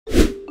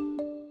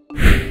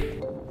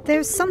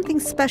There's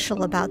something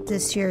special about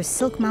this year's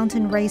Silk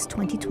Mountain Race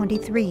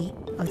 2023.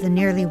 Of the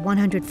nearly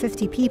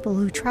 150 people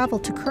who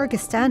traveled to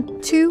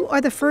Kyrgyzstan, 2 are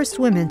the first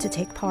women to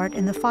take part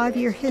in the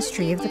 5-year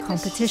history of the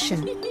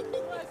competition.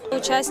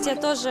 Участие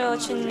тоже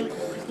очень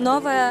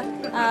новое.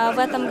 В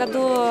этом году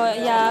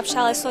я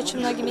общалась с очень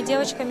многими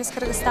девочками из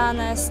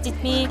Кыргызстана, с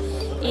детьми,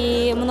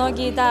 и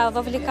многие,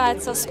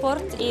 вовлекаются в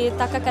спорт. И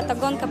так как эта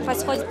гонка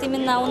происходит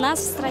именно у нас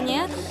в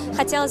стране,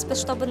 хотелось бы,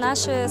 чтобы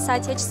наши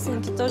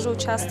соотечественники тоже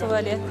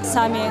участвовали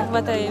сами в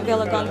этой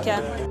велогонке.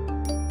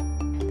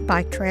 The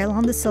bike trail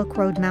on the Silk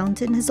Road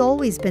Mountain has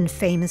always been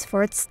famous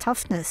for its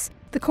toughness.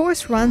 The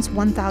course runs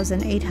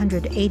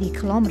 1,880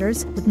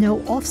 kilometers with no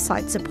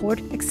off-site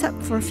support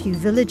except for a few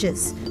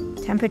villages.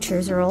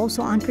 Temperatures are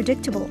also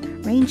unpredictable,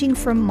 ranging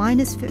from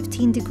minus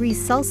 15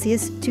 degrees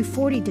Celsius to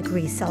 40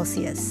 degrees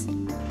Celsius.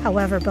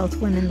 However,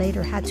 both women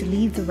later had to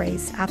leave the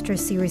race after a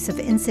series of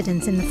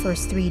incidents in the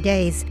first 3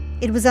 days.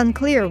 It was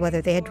unclear whether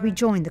they had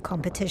rejoined the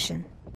competition.